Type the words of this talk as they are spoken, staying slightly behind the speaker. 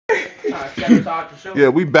Yeah,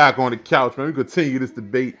 we back on the couch, man. We continue this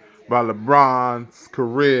debate about LeBron's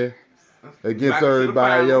career against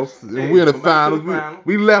everybody else. And we're in the finals.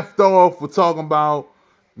 We left off with talking about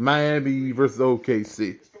Miami versus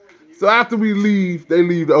OKC. So after we leave, they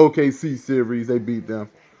leave the OKC series. They beat them.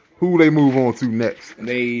 Who they move on to next?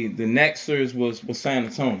 The next series was San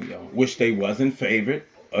Antonio, which they wasn't favored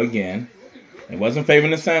again. They wasn't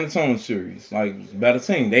favoring the San Antonio series. Like, it was a better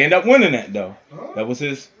team. They ended up winning that though. That was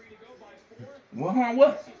his. What?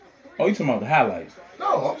 Oh, you talking about the highlights?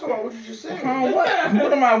 No, I'm talking about what you just said.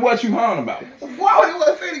 What you on about? Why would he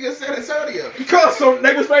want to fade against San Antonio? Because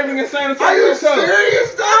they was favoring against San Antonio. Are you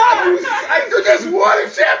serious, dog? You just won a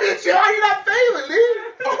championship. How you not favored, Lee?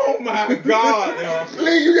 Oh my God,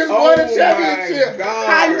 Lee, you just won a championship.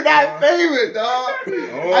 How you not favored, dog?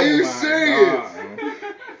 Are you serious?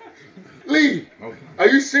 Lee, are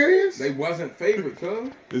you serious? They wasn't favored,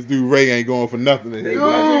 cuz. This dude Ray ain't going for nothing. They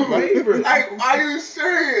wasn't favored. Like, are you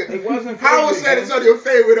serious? They wasn't favored. How was San Antonio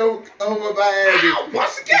favorite over Miami?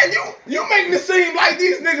 Once again, you making it seem like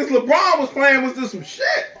these niggas LeBron was playing was just some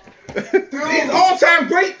shit. These all-time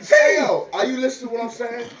great teams. Yo, are you listening to what I'm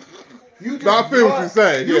saying? I feel what you're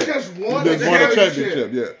saying. You Yeah. just won You a just won a championship.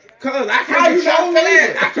 championship. Yeah. Cuz I can't control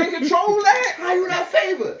that. I can't control that. How you not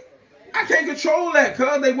favored? I can't control that,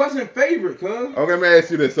 cuz they wasn't favored, cuz. Okay, let me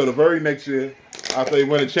ask you this. So the very next year, after they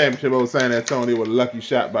win a championship over San Antonio with a lucky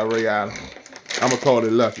shot by Ray Allen. I'm going to call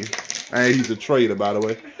it lucky. And he's a traitor, by the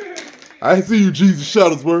way. I see you, Jesus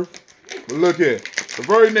Shuttlesworth. But look here. The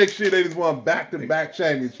very next year, they just won back-to-back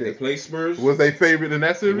championships. They played Spurs. Was they favored in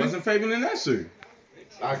that They series? wasn't favored in that series.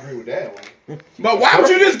 I agree with that one. But why would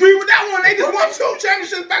you disagree with that one? They just won 2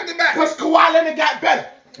 championships back-to-back. Because Kawhi Leonard got better.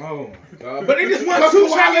 Oh, God. But they just won Because 2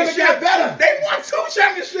 Kawhi Leonard got championships. better. They won 2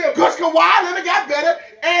 championships. Because Kawhi Leonard got better,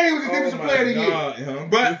 and he was the defensive player of the year.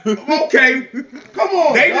 But, okay. Come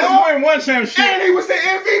on, They just dog. won 1 championship. And he was the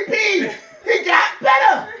MVP. He got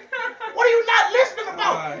better. What are you not listening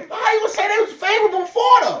about? How you would say they was favorable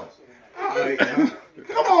before, though?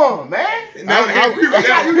 Come on, man.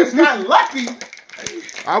 You just got lucky.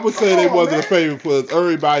 I would say they wasn't a favorite because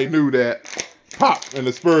everybody knew that Pop and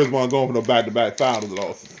the Spurs weren't going for no back-to-back finals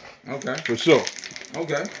losses. Okay. For sure.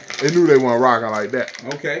 Okay. They knew they weren't rocking like that.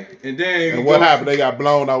 Okay. And then And what happened? They got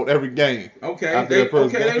blown out every game. Okay. After their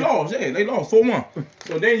first game. They lost. Yeah, they lost 4-1.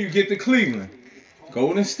 So then you get to Cleveland.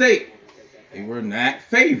 Golden State. They were not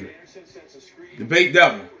favored. Debate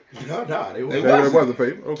that one. No, they They wasn't a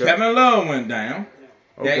favorite. Okay. Kevin Love went down.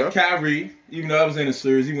 Okay. That Kyrie, even though I was in the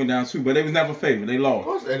series, he went down too, but they was never favored. They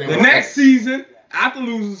lost. They The next season, after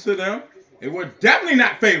losing to them, they were definitely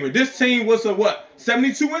not favored. This team was a what?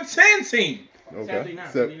 72-10 team. Okay.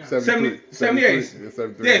 78.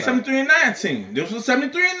 73. Yeah, 73-19. This was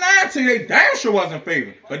 73-19. They damn sure wasn't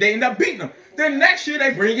favored, but they ended up beating them. Then next year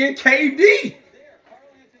they bring in KD.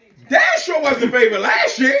 Damn sure wasn't favored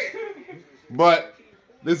last year. But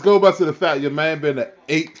let's go back to the fact your man been to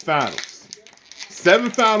 8 finals.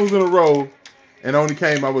 7 finals in a row and only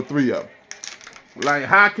came out with 3 of them. Like,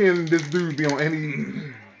 how can this dude be on any...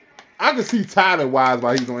 I can see talent-wise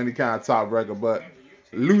why he's on any kind of top record, but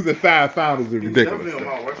losing 5 finals is ridiculous.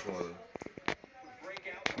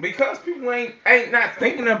 Because people ain't not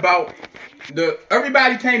thinking about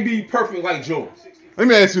everybody can't be perfect like Jordan. Let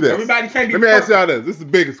me ask you this. Everybody can't be Let me ask perfect. y'all this. This is the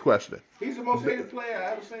biggest question. He's the most hated player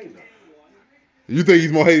I ever seen, though. You think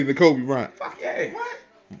he's more hated than Kobe Bryant? Fuck yeah. What?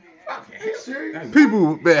 Are you serious?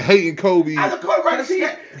 People been hating Kobe. As a correct He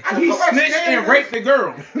snitched and raped the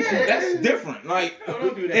girl. That's different. Like,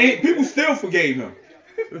 and people still forgave him.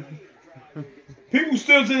 People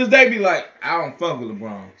still to this day be like, I don't fuck with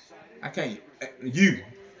LeBron. I can't. You.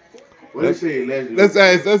 Let's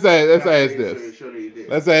ask this.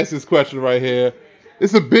 Let's ask this question right here.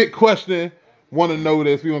 It's a big question. Want to know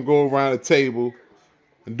this? We're gonna go around the table.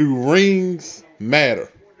 Do rings matter?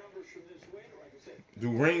 Do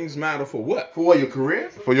rings matter for what? For your career?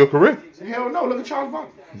 For your career? Hell no. Look at Charles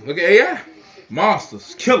Barkley. Look at AI.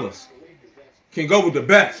 Monsters, killers. Can go with the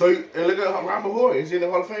best. So, and look at Robert Horry. Is he in the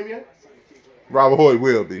Hall of Fame yet? Robert Horry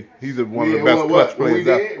will be. He's one of the best clutch players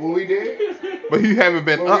out. When we did? But he haven't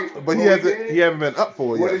been up. But he haven't been up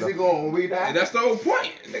for it What yet. is he going when we die? That's the whole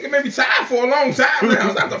point. Nigga may be tired for a long time now.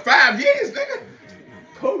 It's after 5 years, nigga.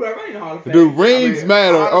 Kobe already in the Hall of Fame. Do rings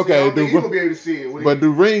matter? Honestly, I Okay. don't think he's gonna be able to see it. But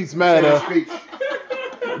do rings matter? Speech.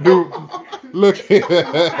 Look here.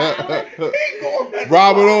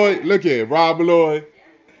 Robert Lloyd. Look here, Robert Lloyd.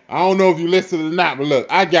 I don't know if you listen or not, but look,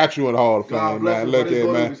 I got you in the Hall of Fame, man. Look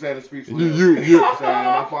here, man.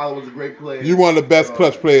 My father was a great player. You one of the best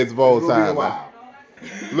clutch players of all time, man.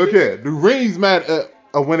 Look here. Do rings matter?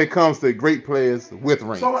 when it comes to great players with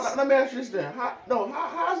rings. So let me ask you this then.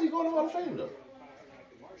 How is he going to Hall of Fame though?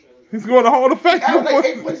 He's going to Hall of Fame. He averaged like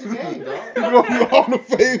 8 points a game, dog. He's going to Hall of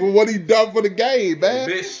Fame for what he done for the game, man.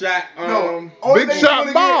 Big shot. Big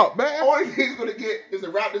shot Bob, man. Only thing he's going to get is the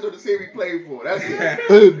Raptors or the team he played for. That's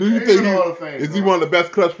it. Do you think Hall of Fame, is he one of the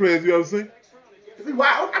best clutch players you ever seen? If he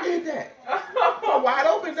wide open, I can hit that. Wide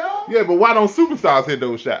open, dog. Yeah, but why don't superstars hit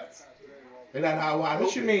those shots? They're not how wide open.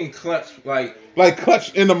 What you mean clutch? Like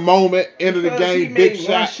clutch in the moment, end of the game, big shot.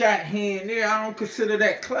 One shot here and there. I don't consider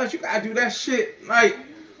that clutch. You gotta do that shit. Like,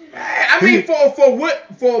 I mean,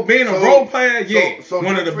 for being a role player, yeah, so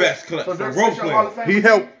one of the best clutch. So for role player. He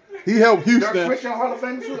helped Houston. Dirk Fisher Hall of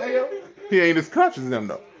Fame too, AO? He ain't as clutch as them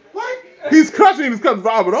though. What? He's clutching as clutch as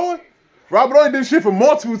Robert Owen. Robert Owen did shit for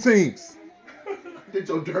multiple teams. Did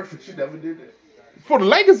your Dirk Fisher never did that? For the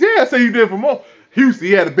Lakers, yeah, I say he did for more. Houston,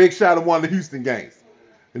 he had a big shot in one of the Houston games.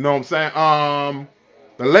 You know what I'm saying?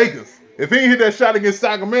 The Lakers. If he ain't hit that shot against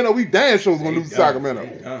Sacramento, we damn sure was gonna lose to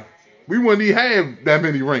Sacramento. We wouldn't even have that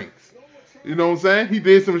many rings. You know what I'm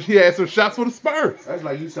saying? He had some shots for the Spurs. That's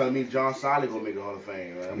like you telling me John Solly gonna make the Hall of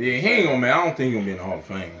Fame, man. Yeah, he ain't gonna make. I don't think he gonna be in the Hall of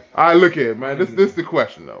Fame. All right, look here, man. This is the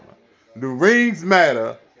question though, man. Do rings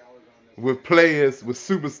matter with players, with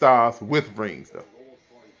superstars, with rings though?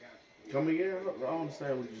 Come again? I don't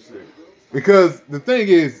understand what you said. Because the thing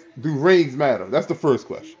is, do rings matter? That's the first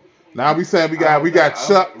question. Now we saying we got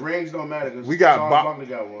Chuck. Rings don't matter. We got Barkley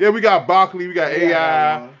got one. Yeah, we got Barkley. We got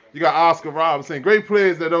AI. You got Oscar Robertson. Great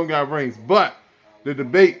players that don't got rings. But the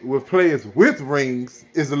debate with players with rings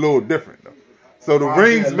is a little different though. So the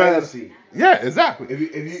rings matter. Yeah, exactly.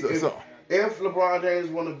 If LeBron James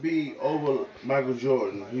want to be over Michael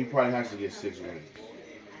Jordan, he probably has to get 6 rings.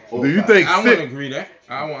 Do you think? I wouldn't agree that.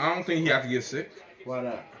 I don't think he have to get 6. Why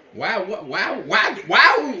not? Why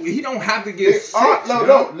he don't have to get 6?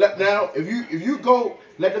 No. Now, if you go,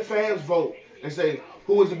 let the fans vote and say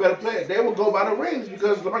who is the better player. They will go by the rings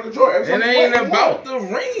because Michael Jordan. It ain't about the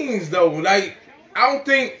rings though. Like I don't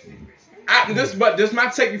think. This my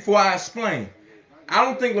take before I explain. I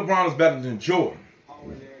don't think LeBron is better than Jordan.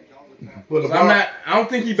 Well, I don't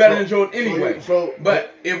think he's better than Jordan anyway.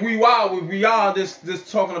 But if we are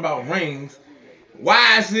just talking about rings,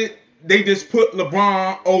 why is it they just put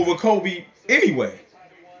LeBron over Kobe anyway?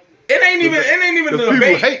 It ain't even the debate.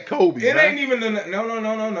 People hate Kobe. It ain't even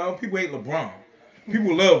no. People hate LeBron.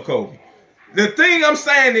 People love Kobe. The thing I'm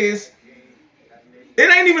saying is, it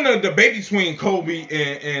ain't even a debate between Kobe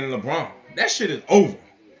and LeBron. That shit is over.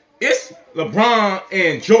 It's LeBron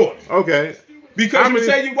and Jordan. Okay. Because I'm gonna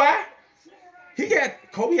tell you why.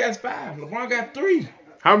 Kobe has 5. LeBron got 3.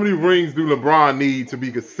 How many rings do LeBron need to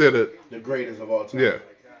be considered the greatest of all time? Yeah.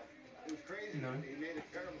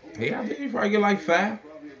 Yeah, I think he probably get like 5.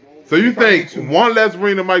 So you think one less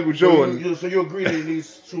ring than Michael Jordan? So you agree that he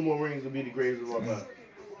needs 2 more rings to be the greatest of all time?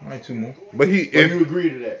 Right, 2 more. But you agree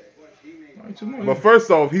to that? Right, 2 more. But first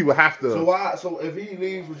off, he would have to. So if he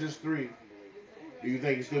leaves with just 3, do you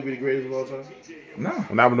think he'll still be the greatest of all time? No.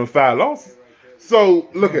 Not with no 5 losses. So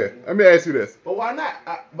look at. Let me ask you this. But why not?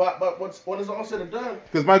 But when it's all said and done,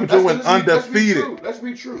 because Michael Jordan went undefeated. Let's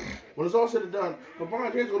be true. When it's all said and done,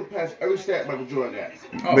 LeBron James gonna pass every stat Michael Jordan got.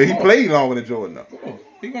 But he played longer than Jordan though.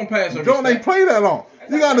 He gonna pass every Jordan ain't played that long.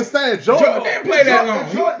 You gotta understand, Jordan didn't play that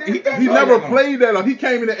long. He never played that long. He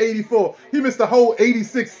came in at 84. He missed the whole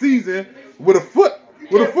 86 season with a foot.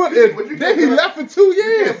 Then he left for 2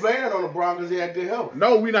 years. You can't blame that on LeBron because he had good health.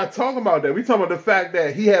 No, we're not talking about that. We're talking about the fact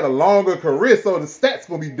that he had a longer career, so the stats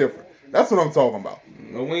gonna be different. That's what I'm talking about.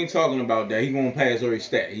 No, we ain't talking about that. He gonna pass every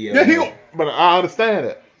stat he ever but I understand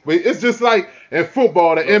that. But it's just like in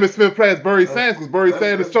football that Emmitt Smith plays Barry Sanders because Barry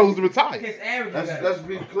Sanders chose to retire. Let's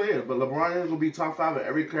be clear. But LeBron is gonna be top 5 in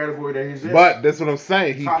every category that he's in. But that's what I'm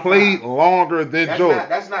saying. He played longer than Jordan.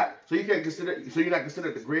 That's not. So you can't consider. So you're not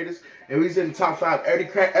considered the greatest. And he's in the top 5 every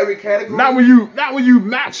category. Not when you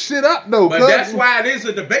match shit up though. But that's why it is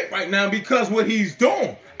a debate right now because what he's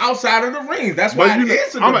doing outside of the rings. That's why it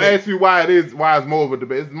is a debate. I'm gonna ask you why it's more of a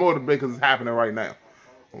debate. It's more of a debate because it's happening right now.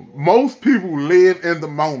 Most people live in the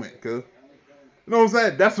moment, cause you know what I'm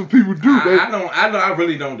saying. That's what people do. I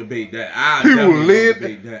really don't debate that. People live.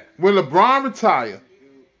 Debate that. When LeBron retired,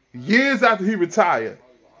 years after he retired,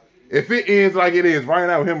 if it ends like it is right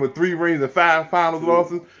now with him with 3 rings and 5 finals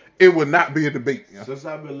losses, it would not be a debate. You know? Since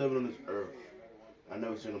I've been living on this earth, I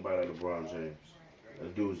never seen nobody like LeBron James.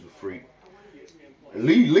 That dude's a freak. And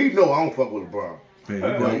Lee, no, I don't fuck with LeBron.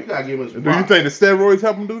 Yeah, you gotta give him his Do you think the steroids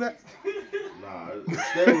help him do that?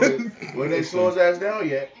 When they slow his ass down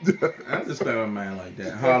yet. I'm just a man like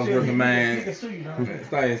that. Hard working man.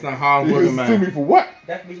 It's not hard working man. Sue me for what?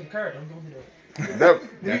 That's me some courage. I'm gonna do that.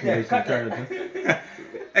 That makes some courage.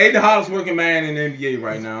 Hey, the hardest working man in the NBA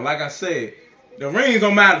right now. Like I said, the rings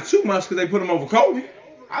don't matter too much because they put him over Kobe.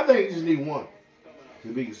 I think he just need one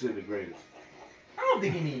to be considered the greatest. I don't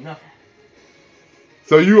think he need nothing.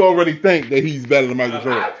 So you already think that he's better than Michael A lot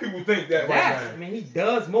Jordan? of people think that Yes, right I mean he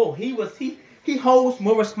does more. He holds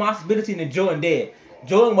more responsibility than Jordan did.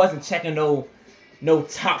 Jordan wasn't checking no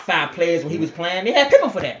top 5 players when he was playing. They had Pippen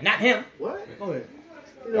for that, not him. What? Go ahead.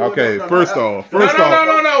 Okay, first off.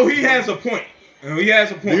 No. He has a point. He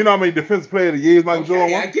has a point. Do you know how many defensive player of the years Michael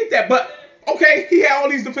Jordan won? I get that, but okay, he had all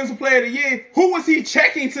these defensive player of the year. Who was he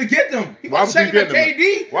checking to get them? He Why wasn't was he checking the getting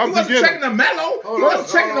KD. them? Why He was he wasn't getting checking the Melo. He wasn't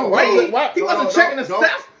checking the wait, Wade. wait, He wasn't checking the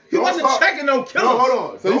Steph. He wasn't checking no killers. No,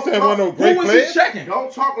 hold on. So you saying one of those great Who was players? he checking?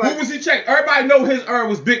 Don't talk like. Who was he checking? Everybody know his era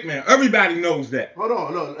was big man. Everybody knows that. Hold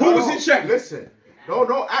on, no. Who was he checking? Listen,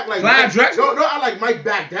 don't act like Clyde Mike. Drexler? Don't act like Mike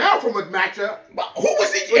backed down from a matchup. But who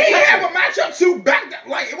was he? He didn't have a matchup to back that.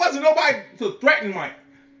 Like it wasn't nobody to threaten Mike.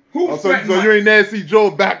 Who was threatening So Mike? you ain't there to see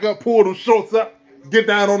Joe back up, pull them shorts up, get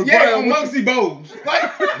down on the ground. on Muggsy Bogues. Like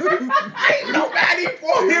ain't nobody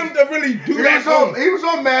for him to really do He that. was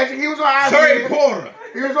on Magic. He was on Terry Isaiah. Porter.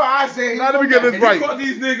 He was on Isaiah. Now let me get this And right. he caught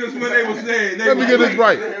these niggas when they was saying. Let me get this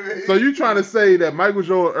right. So you trying to say that Michael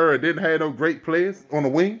Jordan era didn't have no great players on the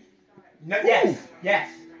wing? Yes.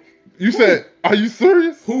 You said, are you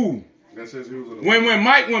serious? Who? That says he was on the When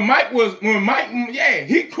Mike, yeah,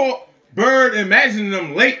 he caught Bird and Magic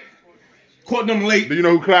them late. Caught them late. Do you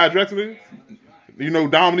know who Clyde Drexler is? Do you know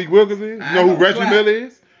who Dominique Wilkins is? You I know who know Reggie Clyde. Miller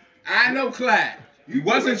is? I know Clyde. He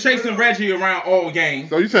wasn't chasing Reggie around all games.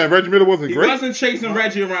 So you saying Reggie Miller wasn't He great? wasn't chasing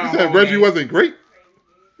Reggie around You all saying Reggie games. wasn't great?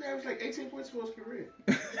 Yeah, it was like 18 points for his career.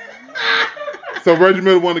 So Reggie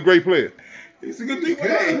Miller wasn't a great player. He's a good three-point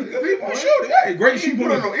shooter. Yeah, great He shooter.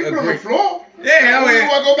 put it on the floor. Yeah, We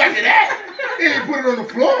want to go back to that. He didn't put it on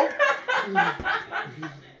the floor.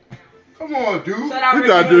 Come on, dude. Shout out You Reggie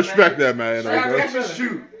gotta Miller, disrespect man. that man. Shout out Okay? Reggie Just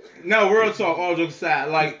shoot. No, real talk, all jokes aside,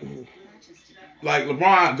 like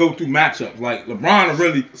LeBron go through matchups. Like LeBron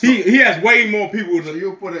really, he has way more people. So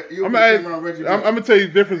you'll put a I'm team around Reggie Miller. gonna tell you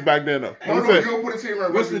the difference back then though. No, you'll put a team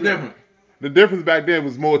around What's the Reggie Miller. difference? The difference back then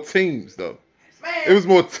was more teams though. Man, It was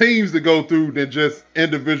more teams to go through than just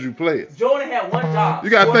individual players. Jordan had one job. You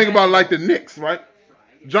gotta Jordan think about had- like the Knicks, right?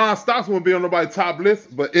 John Stocks wouldn't be on nobody's top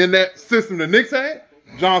list, but in that system the Knicks had,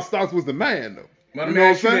 John Stocks was the man though. But You let know me what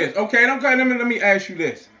ask you I'm saying? this. Okay, let me ask you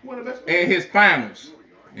this. One of the best In his finals,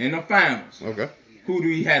 in the finals, Okay. who do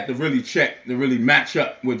he have to really check to really match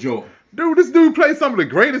up with Jordan? Dude, this dude played some of the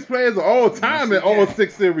greatest players of all time in all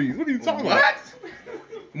 6 series. What are you talking about? What?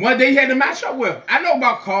 What they had to match up with? I know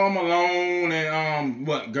about Karl Malone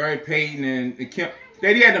and Gary Payton and Kim.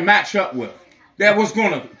 They had to match up with. That was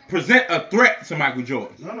gonna present a threat to Michael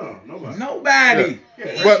Jordan. No, nobody. Nobody.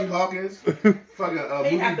 Yeah, But- Reggie Hawkins, fucking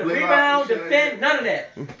They have to Moody Blaylock, rebound, shit like defend, that. none of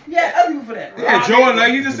that. Yeah, other people for that. Yeah, Jordan,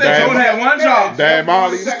 like you just said, Damn. Jordan had one job. Dan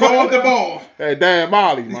Molly. Score off the ball. Hey, Dan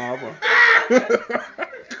Molly, mama.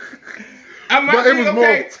 But it was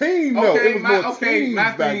more team though. It was more teams my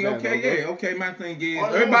back thing, then. okay, though, yeah, okay. My thing is,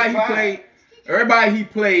 Oh, that everybody was he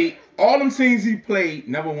played, all them teams he played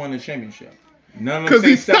never won a championship. None of them 'Cause he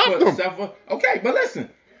teams stopped them. Okay, but listen,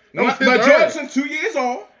 That was but his era. Jordan's 2 years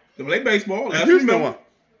old to play baseball. The Let's Houston remember. one.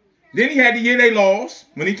 Then he had the year they lost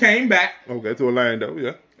when he came back. Okay, to Orlando,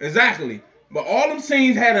 yeah. Exactly. But all them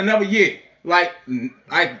teams had another year. Like the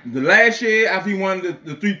last year after he won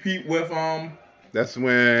the three-peat with That's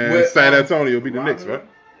when With, San Antonio beat the Rondo? Knicks,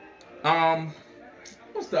 right?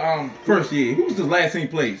 what's the first year? Who was the last team he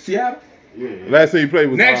played? Seattle? Yeah. Last thing he played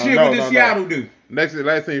was Next year, no, what did no, no. Seattle do?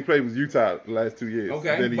 Last thing he played was Utah the last 2 years.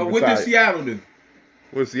 Okay, Then he but what did retired. Seattle do?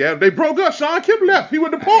 With Seattle, they broke up. Sean Kemp left. He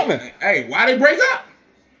went to Portland. Hey, why they break up?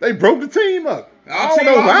 They broke the team up. I Our don't team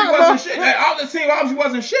know obviously how. wasn't shit. All the team obviously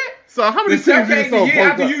wasn't shit. So how many The teams second you saw year broke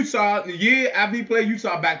after up? Utah, the year after he played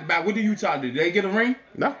Utah back to back, what did Utah do? Did they get a ring?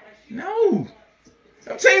 No, No.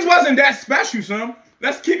 Them teams wasn't that special, son.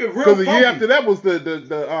 Let's keep it real. because the year funky. after that was the teams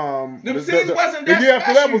wasn't the that year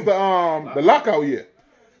after that special. was the lockout year.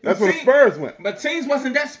 That's when the team- Spurs went. But teams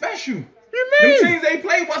wasn't that special. What you Them mean? teams they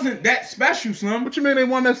played wasn't that special, son. What you mean they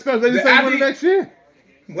won that special? They just The ain't winning IB next year.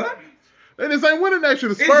 What? They just ain't winning next year.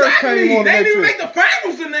 The Spurs Exactly. came on They the next didn't year. make the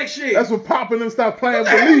finals the next year. That's when Pop and them stopped playing What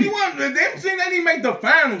for the the hell you league. want? Them teams they didn't make the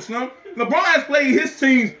finals, son. LeBron has played his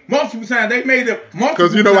teams multiple times. They made it multiple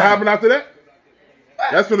Because you know what times. happened after that?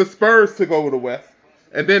 That's when the Spurs took over the West.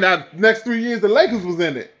 And then that next 3 years, the Lakers was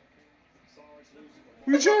in it.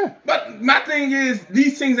 What you saying? But my thing is,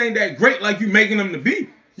 these teams ain't that great like you making them to be.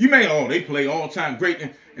 You may, they play all time great.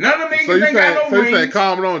 And none of them So niggas ain't got no you rings. saying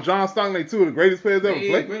Karl Malone and John Stockton, they two of the greatest players ever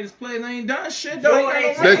played? Greatest players ain't done shit though.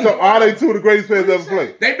 So are they two of the greatest players ever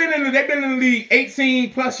played? They've been in the league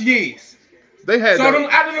 18 plus years. They had so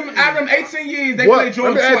out of them 18 years, they played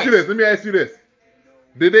Jordan twice. Let me ask you this.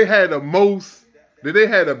 Did they have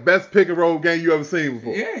the best pick and roll game you ever seen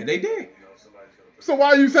before? Yeah, they did. So why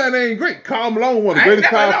are you saying they ain't great? Karl Malone, one of the greatest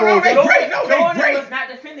power forwards. They're great. No, they're great. Was not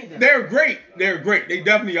defending them. They're great. They're great. They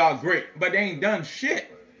definitely are great. But they ain't done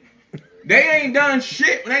shit. They ain't done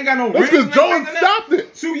shit. They ain't got no rings. That's because Jordan stopped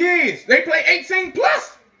it. 2 years. They play 18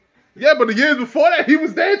 plus. Yeah, but the years before that, he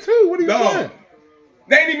was there too. What are you saying?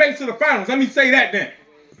 They ain't even make it to the finals. Let me say that then.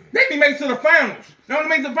 They didn't make it to the finals. They only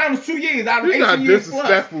made it to the finals 2 years out of 18 years plus. He's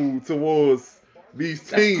not disrespectful towards these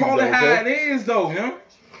teams. Let's call it how it is, though, you know?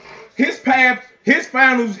 His path, his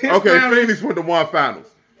finals, finals. Phoenix went to one finals.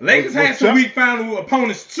 Lakers had some weak final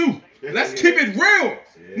opponents, too. Let's keep it real.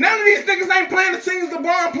 None of these niggas ain't playing the teams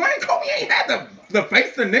LeBron playing. Kobe ain't had to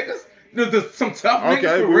face the niggas. Some tough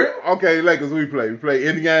niggas for real. Okay, Lakers, we played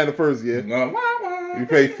Indiana the first year. We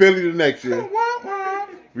played Philly the next year.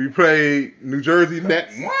 We played New Jersey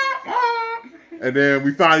next. And then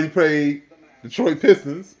we finally played Detroit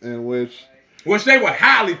Pistons, in which they were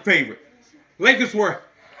highly favored. Lakers were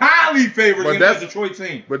highly favored against the Detroit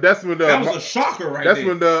team. But that was a shocker right there. That's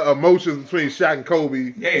when the emotions between Shaq and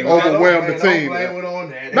Kobe overwhelmed the team.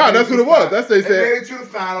 That's what it was. That's they said.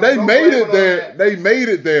 They made it there. They made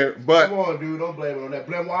it there, but come on, dude, don't blame it on that.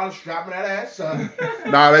 Blame Wallace strapping that ass up.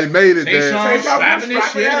 They made it there. Strapping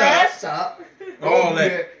this shit up. All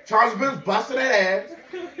that. Charles Billups busting that ass.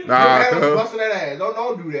 Busting that ass.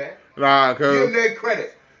 Don't do that. Give them their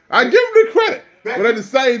credit. I give them the credit. But at the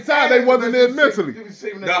same time, they wasn't there mentally.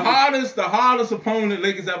 The hardest opponent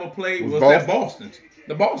Lakers ever played was that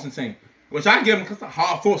the Boston team, which I give them because it's a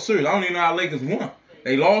hard-fought series. I don't even know how Lakers won.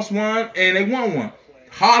 They lost one and they won one.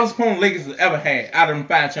 Hardest opponent Lakers has ever had out of them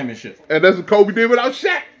 5 championships. And that's what Kobe did without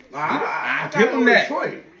Shaq. I give them that.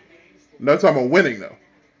 No, I'm talking about winning though.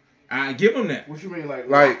 I give them that. What you mean, like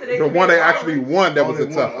the one they actually won that was the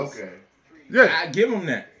toughest. Okay. Yeah, I give them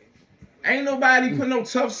that. Ain't nobody put no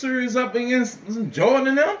tough series up against Jordan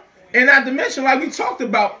and them. And not to mention, like we talked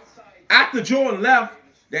about, after Jordan left,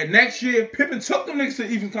 that next year, Pippen took them niggas to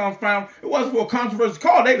the Eastern Conference Final. It wasn't for a controversial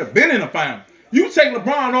call. They'd have been in the final. You take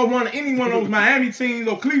LeBron over any one of those Miami teams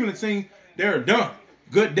or Cleveland teams, they're done.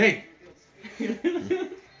 Good day.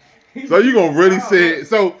 So you gonna really say it?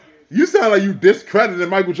 So you sound like you discrediting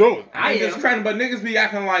Michael Jordan. I ain't discrediting, but niggas be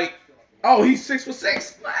acting like, oh, he's 6 for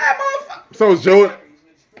 6. Motherfucker. So is Jordan?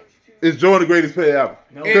 Is Jordan the greatest player ever?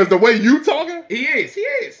 Because the way you talking, he is.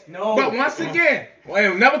 No. But once again,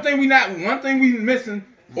 one thing we missing,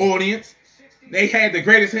 audience, they had the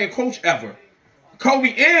greatest head coach ever.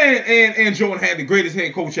 Kobe and Jordan had the greatest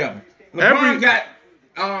head coach ever. LeBron got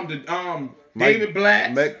David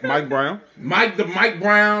Blatt, Mike Brown, the Mike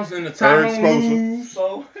Browns, and the Tyrone Lues.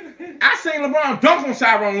 I seen LeBron dunk on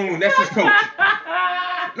Tyrone Lue. That's his coach.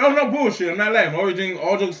 No bullshit. I'm not laughing.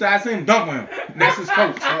 All jokes aside, I seen him dunk on him. That's his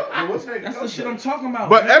coach. That's the shit I'm talking about.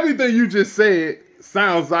 But everything you just said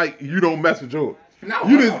sounds like you don't mess with Jordan. No.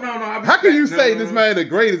 How can you say this man the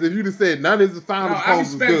greatest if you just said none of his finals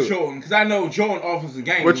opponents was good? I respect Jordan because I know Jordan offers the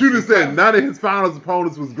game. But you just said none of his finals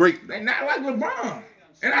opponents was great. They not like LeBron.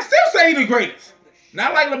 And I still say he the greatest.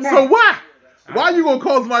 Not like LeBron. So why? Why you gonna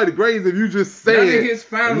call somebody the greatest if you just said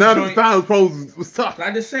none of his finals opponents was tough?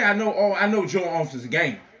 I just say I know Jordan offers the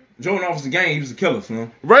game. Jordan offers the game. He was a killer,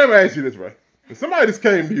 man. Ray, I'm gonna ask you this, Ray. If somebody just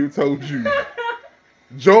came to you and told you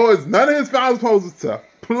Jordan's none of his finals opponents was tough,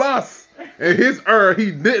 plus in his era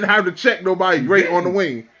he didn't have to check nobody great on the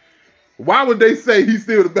wing, why would they say he's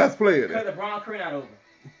still the best player? Because LeBron's career not over.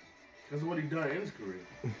 That's what he done in his career.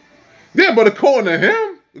 Yeah, but according to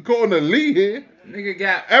him, according to Lee here, nigga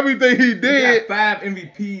got everything he did. He got 5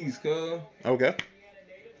 MVPs, cuz. Okay.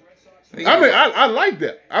 I like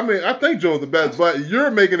that. I think Joe's the best, but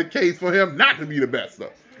you're making a case for him not to be the best,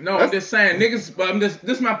 though. No, I'm just saying, niggas. But this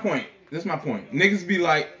is my point. Niggas be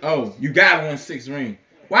like, oh, you gotta win 6 rings.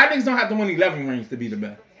 Why niggas don't have to win 11 rings to be the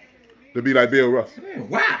best? To be like Bill Russell. Yeah,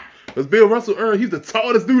 why? Because Bill Russell he's the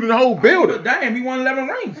tallest dude in the whole building. But damn, he won 11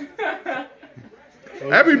 rings.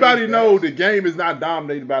 Everybody knows the game is not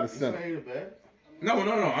dominated by the center. No.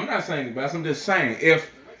 I'm not saying the best. I'm just saying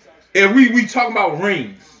if we talk about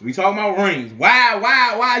rings,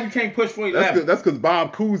 why you can't push for 11? That's because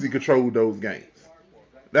Bob Cousy controlled those games.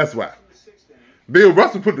 That's why. Bill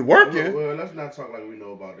Russell put the work in. Well, let's not talk like we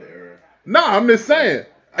know about the era. No, I'm just saying.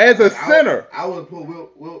 As a center. I would put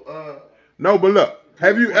Will. No, but look.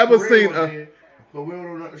 Have you ever seen But Will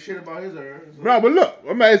don't know shit about his era. So. No, but look.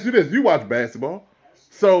 I'm going to ask you this. You watch basketball.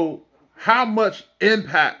 So how much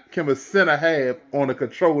impact can a center have on the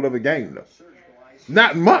control of the game, though?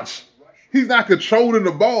 Not much. He's not controlling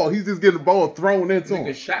the ball. He's just getting the ball thrown into him.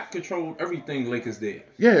 Shaq controlled everything Lakers did.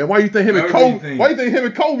 Yeah, and why you think him and Kobe? Why you think him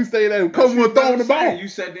and Kobe stayed there? Kobe was throwing the ball. You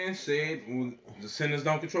sat there and said the centers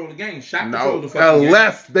don't control the game. Shaq controlled the fucking game.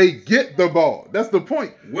 Unless they get the ball. That's the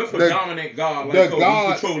point. With a dominant guard like Kobe,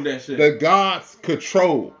 he controlled that shit. The guards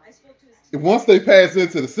control. Once they pass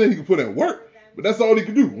into the center, he can put in work. But that's all he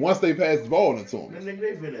can do. Once they pass the ball into him.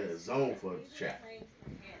 They've been in a zone for Shaq.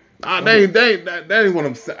 That ain't what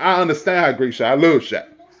I'm saying. I understand how great Shaq. I love Shaq.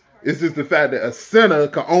 It's just the fact that a center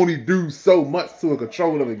can only do so much to a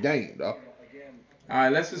control of a game, though. All right,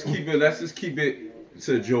 let's just keep it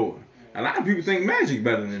to Jordan. A lot of people think Magic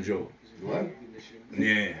better than Jordan. What?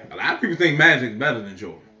 Yeah, a lot of people think Magic better than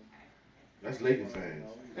Jordan. That's Lakers fans.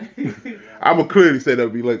 I would clearly say that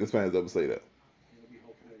would be Lakers fans that would say that.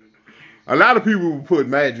 A lot of people would put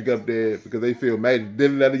Magic up there because they feel Magic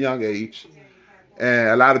did it at a young age. And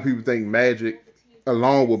a lot of people think Magic,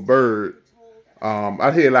 along with Bird,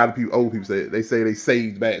 I hear a lot of people, old people say it. They say they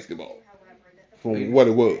saved basketball from what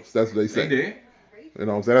it was. That's what they say. They did. You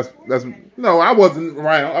know what I'm saying? That's no, I wasn't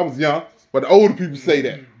around. I was young. But the older people say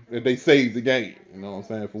that they saved the game. You know what I'm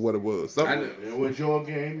saying? For what it was. So, it was your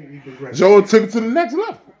game. You progressed. Jordan took it to the next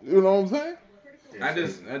level. You know what I'm saying? I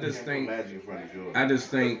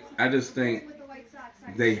just think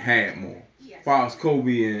they had more. As far as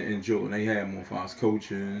Kobe and Jordan, they had more. As far as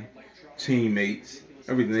coaching, teammates,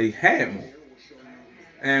 everything, they had more.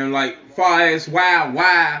 And like, far as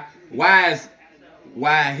why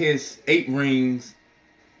his 8 rings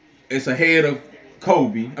is ahead of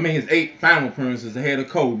Kobe. I mean, his 8 final appearances ahead of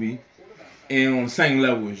Kobe, and on the same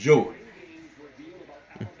level as Jordan.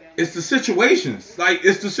 It's the situations. Like,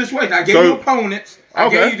 it's the situation. I gave you opponents. I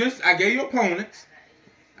gave you opponents.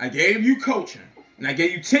 I gave you coaching. And I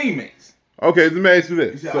gave you teammates. Okay, let me ask you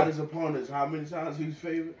this. You said out of his opponents, how many times he's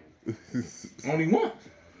favored? Only once.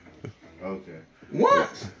 Okay.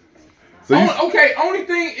 Once. Only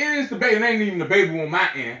thing is debatable. It ain't even debatable on my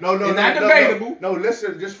end. No, it's not debatable. No,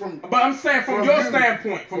 listen, just from. But I'm saying from your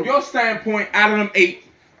standpoint, out of them 8,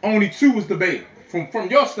 only 2 was debatable. From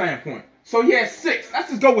your standpoint. So he had 6. Let's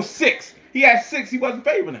just go with 6. He had 6. He wasn't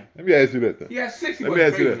favoring him. Let me ask you that then. He had 6. Let me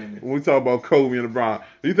ask you that. When we talk about Kobe and LeBron,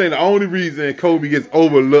 do you think the only reason Kobe gets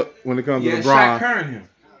overlooked when it comes to LeBron? Shaq carrying him.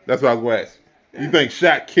 That's what I was going to ask. Yeah. You think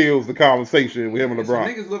Shaq kills the conversation with him and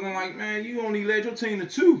LeBron? Niggas looking like, man, you only led your team to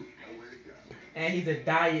 2. And he's a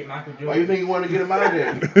diet Michael Jordan. Why you think you want to get him out of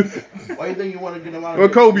there? Why you think you want to get him out of there?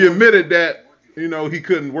 Well, Kobe admitted that, he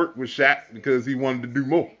couldn't work with Shaq because he wanted to do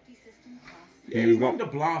more. Yeah, he wanted to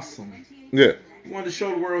blossom. Yeah. He wanted to show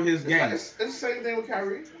the world his game. It's the same thing with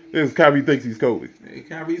Kyrie. Yes, Kyrie thinks he's Kobe. Yeah,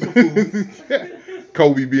 Kyrie's a fool.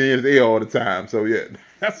 Kobe being in his ear all the time, so yeah,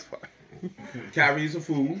 that's fine. Kyrie's a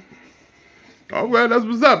fool. All right, that's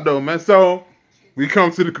what's up, though, man. So, we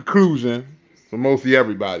come to the conclusion, for mostly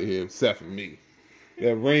everybody here, except for me,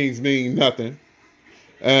 that rings mean nothing.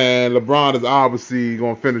 And LeBron is obviously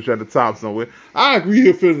going to finish at the top somewhere. I agree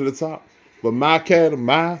he'll finish at the top. But my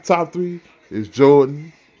top 3 is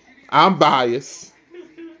Jordan. I'm biased.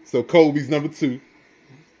 So Kobe's number 2.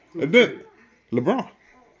 And then LeBron.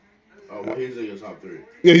 Oh, well, he's in your top 3.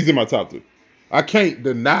 Yeah, he's in my top 3. I can't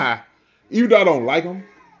deny, even though I don't like him,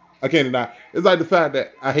 I can't deny. It's like the fact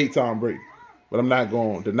that I hate Tom Brady. But I'm not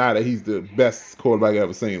going to deny that he's the best quarterback I've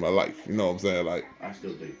ever seen in my life. You know what I'm saying? Like, I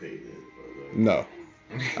still think Peyton is. No.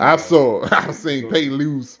 I've seen Peyton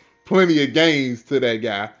lose plenty of games to that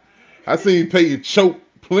guy. I've seen Peyton choke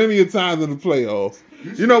plenty of times in the playoffs.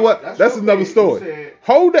 You know what? That's another story.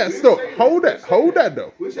 Hold that story. Hold that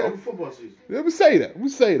though. We said football season. Yeah, we say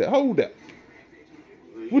that. Hold that.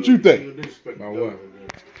 What you think? About what?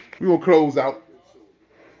 We gonna close out.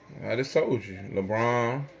 I just told you,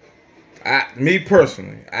 LeBron. Me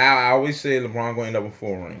personally, I always say LeBron gonna end up with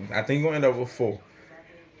 4 rings. I think he's gonna end up with 4.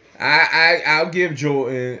 I'll give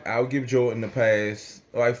Jordan the pass,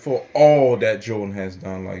 like, for all that Jordan has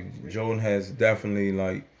done. Like, Jordan has definitely,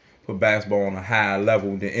 like, put basketball on a higher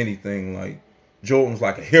level than anything. Like, Jordan's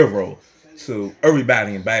like a hero to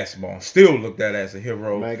everybody in basketball. Still looked at as a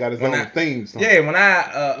hero. Man, got his own themes. Yeah, when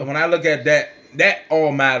I look at that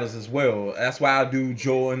all matters as well. That's why I do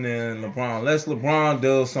Jordan and LeBron. Unless LeBron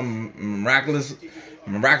does some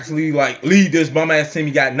miraculously, like, lead this bum ass team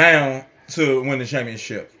he got now to win the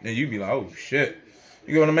championship, then you'd be like, oh shit,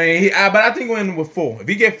 you know what I mean? But I think we're in with 4. If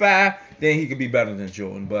he get 5, then he could be better than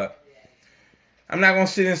Jordan. But I'm not gonna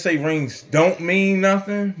sit and say rings don't mean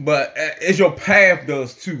nothing, but it's your path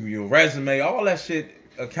does too. Your resume, all that shit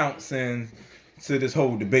accounts in to this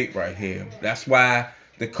whole debate right here. That's why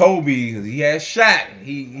the Kobe, he had Shaq.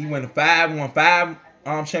 He won 5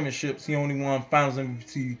 championships. He only won Finals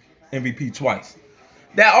MVP twice.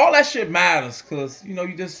 All that shit matters, cause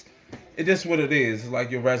it's just what it is. It's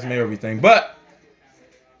like your resume, everything. But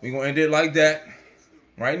we gonna end it like that.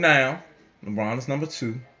 Right now, LeBron is number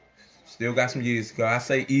 2. Still got some years to go. I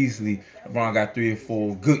say easily, LeBron got 3 or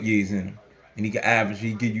 4 good years in him, and he can average.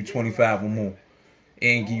 He give you 25 or more,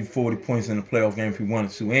 and give you 40 points in the playoff game if he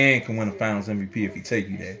wanted to, and can win a Finals MVP if he take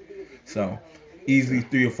you there. So easily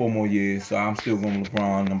 3 or 4 more years. So I'm still going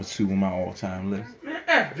LeBron number 2 on my all-time list.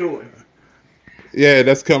 Jordan. Yeah,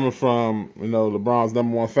 that's coming from LeBron's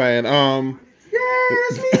number 1 fan.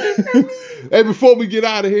 That's me. Hey, before we get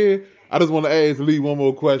out of here, I just want to ask Lee one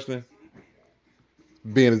more question.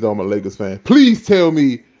 Being as though I'm a Lakers fan, please tell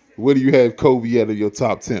me, where do you have Kobe out of your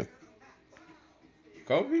top 10?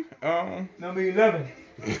 Kobe? Number 11.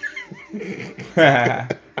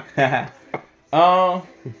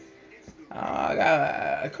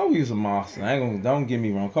 Kobe was a monster. Don't get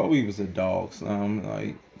me wrong. Kobe was a dog.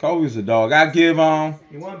 Kobe was a dog. I give You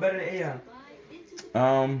want better than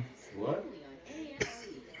AI? What?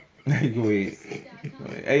 Go ahead.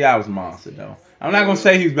 AI was a monster though. I'm not gonna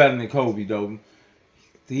say he's better than Kobe though.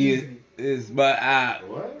 He is, but I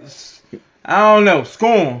don't know.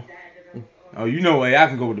 Scoring. Oh, AI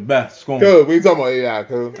can go with the best. Scoring. Good. We talking about AI,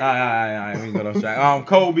 cool. I ain't gonna track.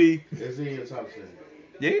 Kobe. Is he in your top 10?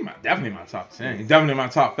 Yeah, definitely in my top 10. He's definitely in my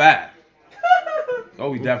top 5.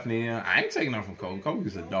 Kobe definitely. I ain't taking nothing from Kobe.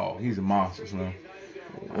 Kobe's a dog. He's a monster. So.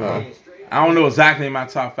 I don't know exactly in my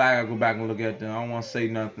top 5. I gotta go back and look at them. I don't want to say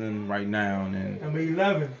nothing right now. Number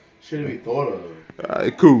 11. Should be thought of. All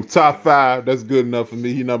right, cool. Top 5. That's good enough for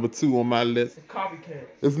me. He number 2 on my list. It's a copycat.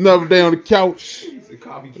 It's another day on the couch. He's a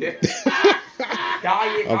copycat.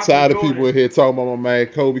 I'm tired of people in here talking about my man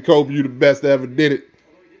Kobe. Kobe, you the best that ever did it.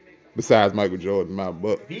 Besides Michael Jordan, my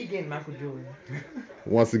butt. Vegan Michael Jordan.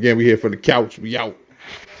 Once again, we here from the couch. We out.